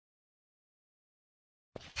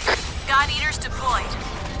God Eaters deployed.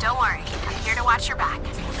 Don't worry, I'm here to watch your back.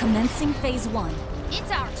 Commencing phase 1.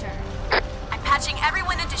 It's our turn. I'm patching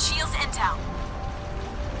everyone into Shield's intel.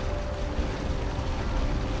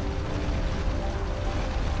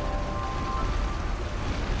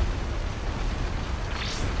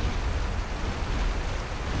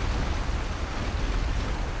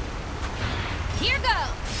 Here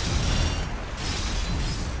goes!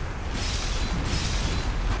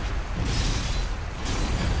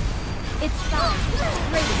 Its size is its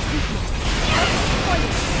greatest weakness.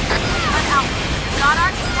 Blood Alpha, the God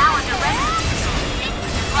Arc is now under residence control.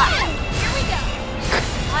 Good luck. Here we go!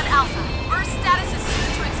 Blood Alpha, burst status is soon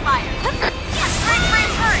to expire. Restraint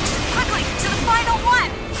frame purged! Quickly, to the final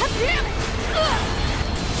one! Damn it!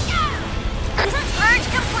 Purge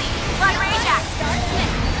complete! Blood Rage active.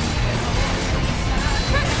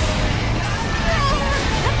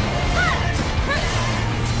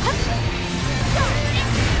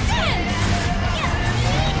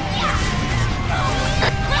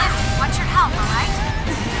 Watch your health, alright?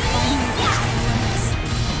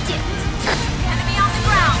 Enemy on the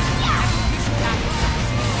ground!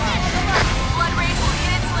 Blood Rage will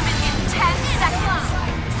hit its limit in 10 seconds.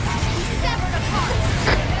 Severed apart!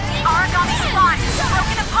 Origami spawn is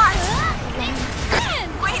broken apart!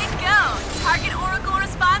 Way to go! Target Oracle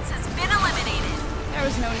response has been eliminated. There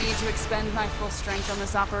was no need to expend my full strength on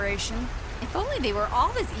this operation. If only they were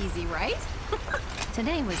all this easy, right?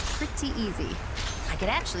 Today was pretty easy. I could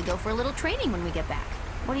actually go for a little training when we get back.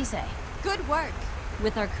 What do you say? Good work.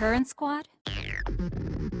 With our current squad,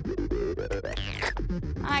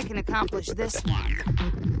 I can accomplish this one.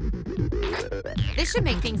 This should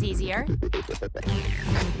make things easier.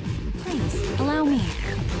 please, allow me.